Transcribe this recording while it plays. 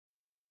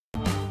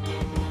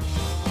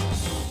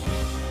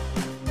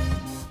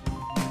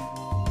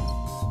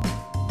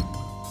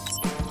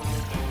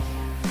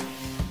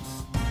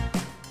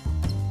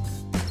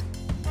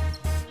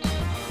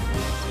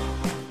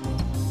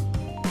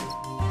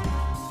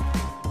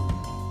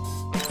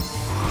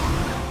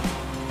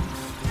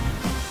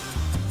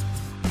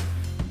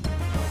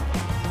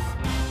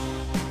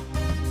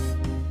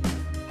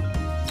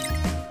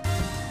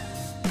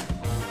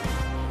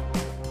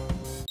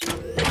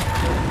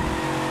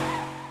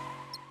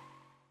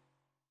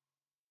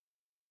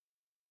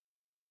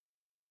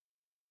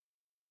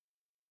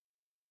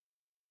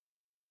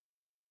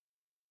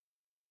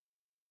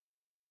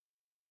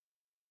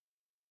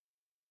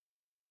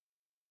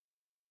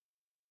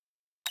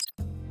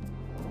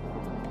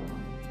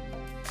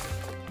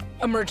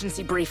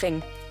Emergency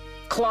briefing.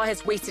 Claw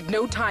has wasted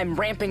no time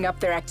ramping up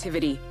their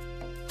activity.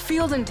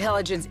 Field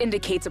intelligence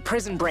indicates a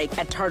prison break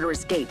at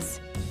Tartarus Gates.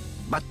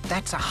 But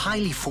that's a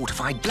highly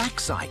fortified black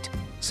site,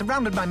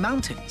 surrounded by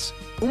mountains,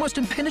 almost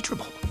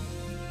impenetrable.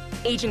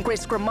 Agent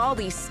Grace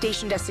Grimaldi,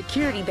 stationed as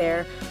security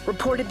there,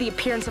 reported the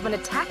appearance of an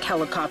attack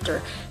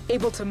helicopter,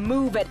 able to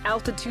move at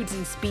altitudes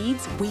and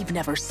speeds we've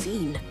never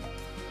seen.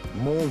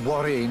 More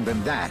worrying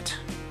than that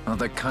are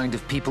the kind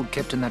of people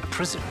kept in that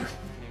prison.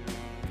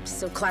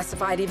 So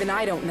classified even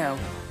I don't know.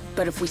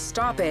 But if we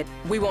stop it,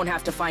 we won't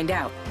have to find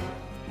out.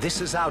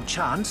 This is our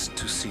chance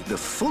to see the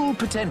full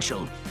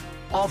potential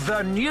of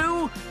the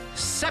new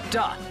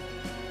Scepter.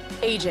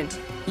 Agent,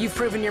 you've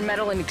proven your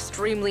mettle in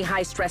extremely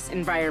high-stress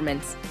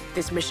environments.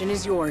 This mission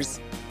is yours.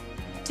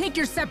 Take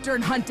your scepter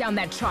and hunt down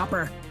that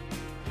chopper.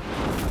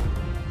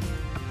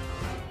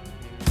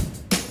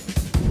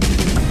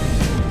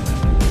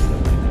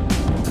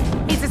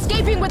 It's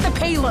escaping with the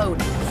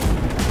payload!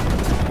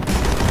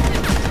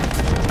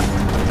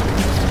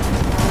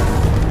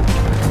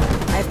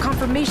 I have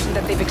confirmation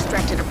that they've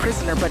extracted a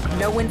prisoner, but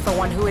no info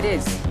on who it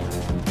is.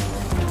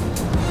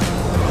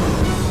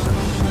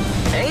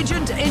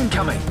 Agent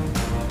incoming!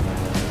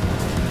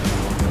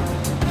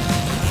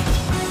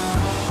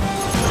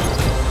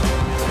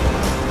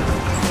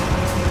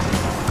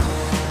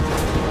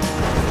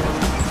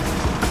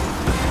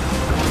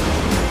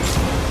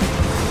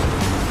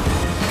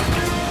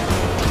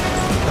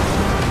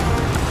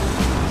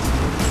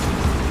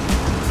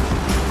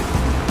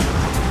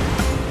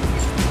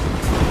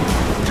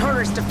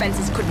 Tartarus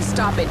defenses couldn't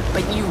stop it,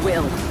 but you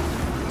will.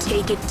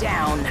 Take it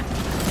down.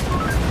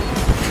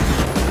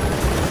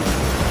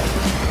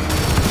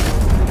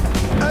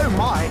 Oh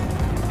my!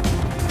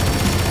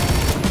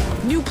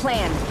 New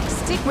plan.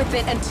 Stick with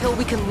it until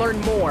we can learn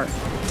more.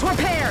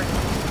 Torpair!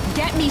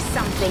 Get me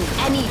something,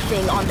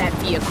 anything on that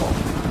vehicle.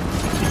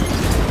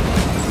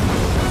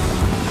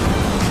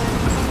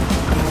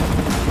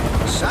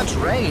 Such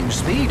range,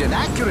 speed, and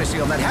accuracy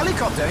on that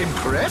helicopter.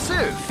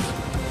 Impressive!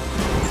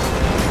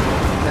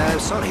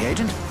 Sorry,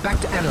 Agent. Back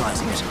to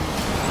analyzing it.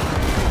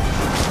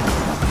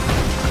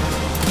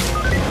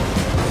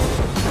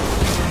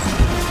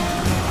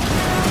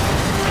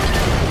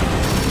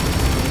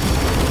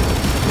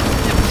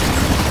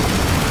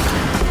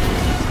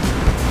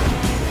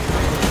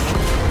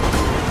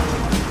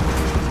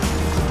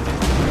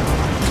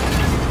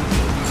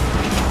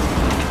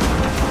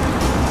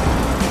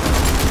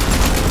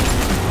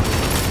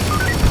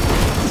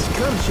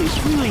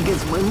 This really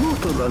gets my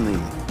motor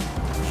running.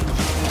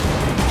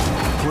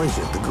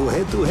 Pleasure to go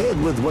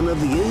head-to-head with one of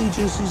the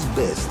agency's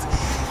best.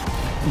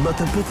 But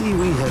a pity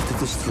we have to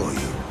destroy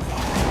you.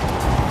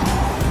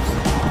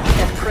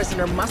 That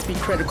prisoner must be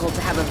critical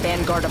to have a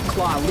vanguard of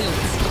Claw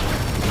elites.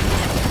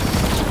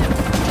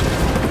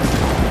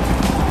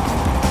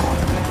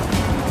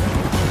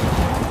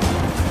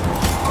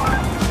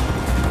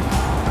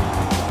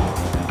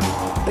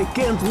 I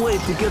can't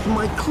wait to get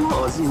my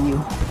claws in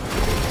you.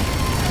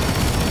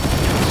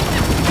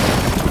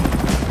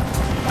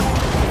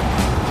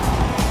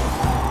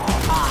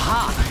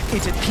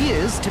 It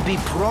appears to be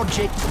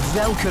Project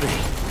Valkyrie,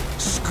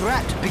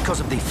 scrapped because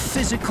of the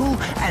physical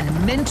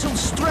and mental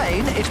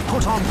strain it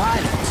put on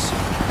pilots.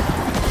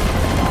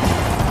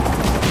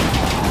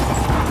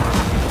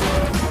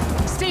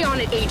 Stay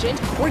on it,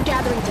 Agent. We're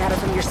gathering data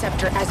from your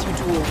scepter as you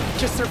duel.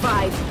 Just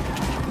survive.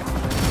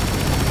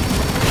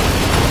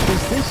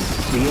 Is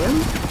this the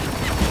end?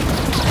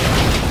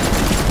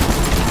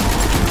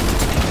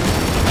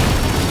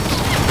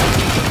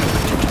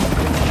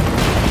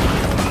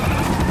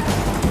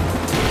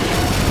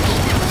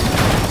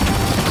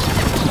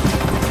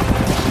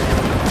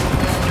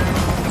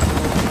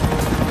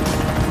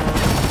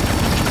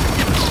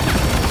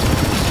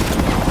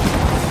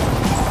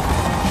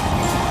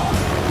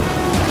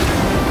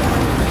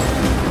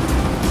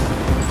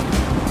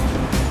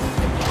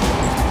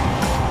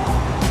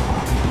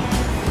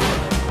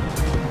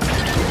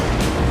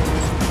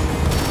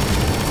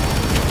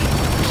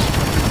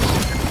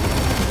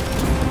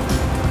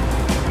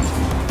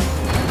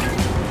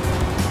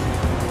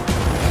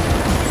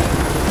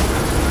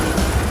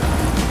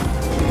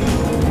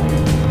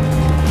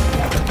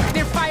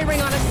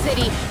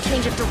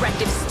 Change of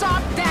directive.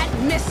 Stop that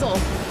missile!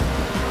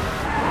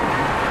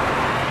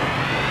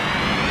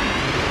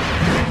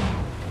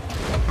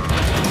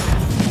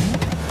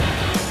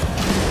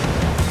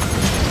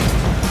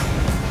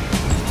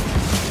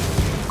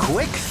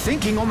 Quick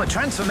thinking on the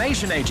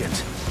transformation,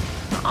 Agent.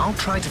 I'll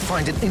try to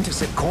find an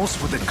intercept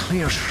course with a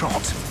clear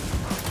shot.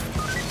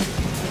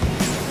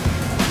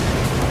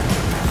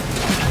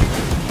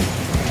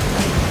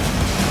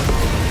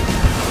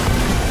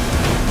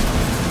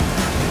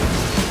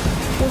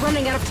 We're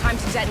running out of time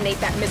to detonate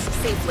that missile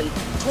safely.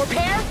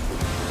 Torpair?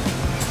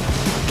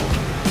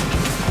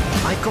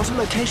 I've got a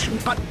location,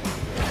 but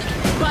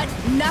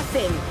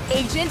nothing.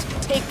 Agent,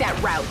 take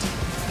that route.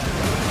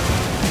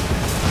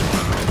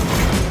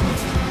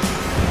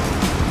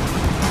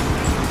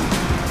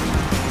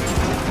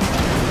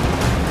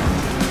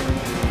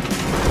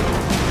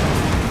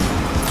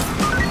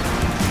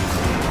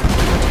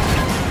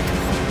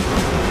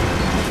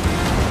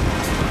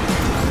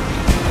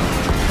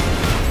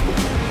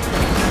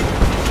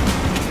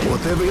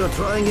 you're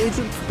trying,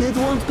 Agent, it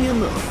won't be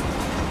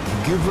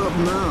enough. Give up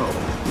now,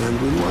 and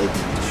we might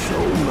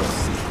show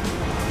mercy.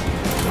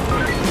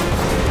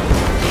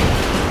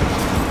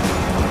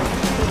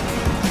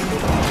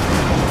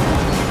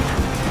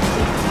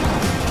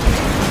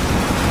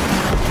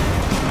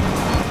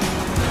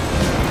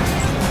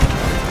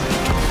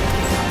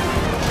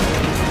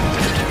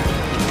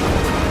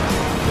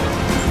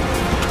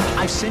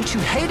 I've sent you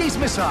Hades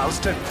missiles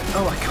to...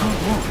 Oh, I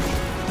can't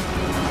walk.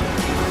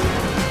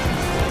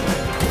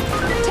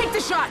 Take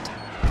the shot!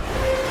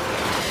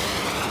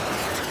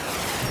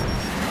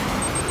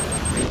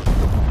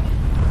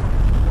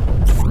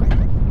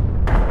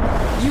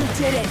 You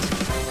did it!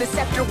 The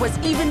scepter was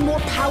even more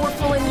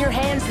powerful in your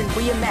hands than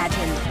we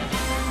imagined.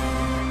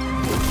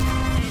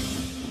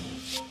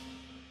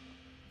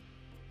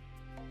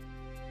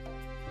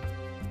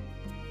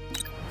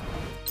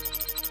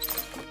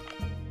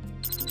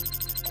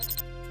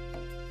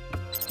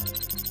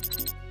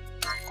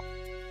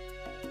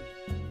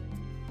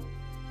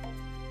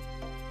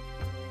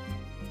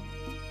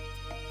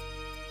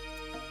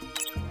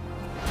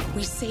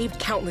 We saved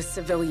countless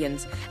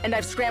civilians, and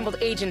I've scrambled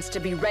agents to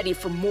be ready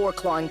for more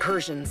claw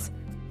incursions.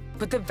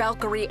 But the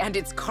Valkyrie and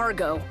its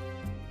cargo...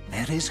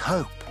 There is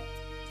hope.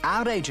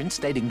 Our agents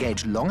stayed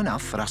engaged long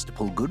enough for us to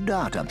pull good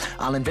data.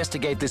 I'll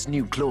investigate this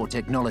new claw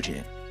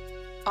technology.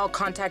 I'll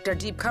contact our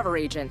deep cover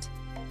agent.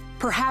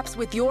 Perhaps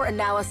with your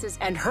analysis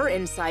and her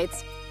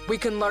insights, we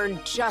can learn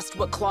just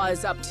what Claw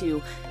is up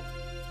to,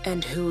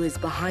 and who is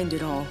behind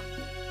it all.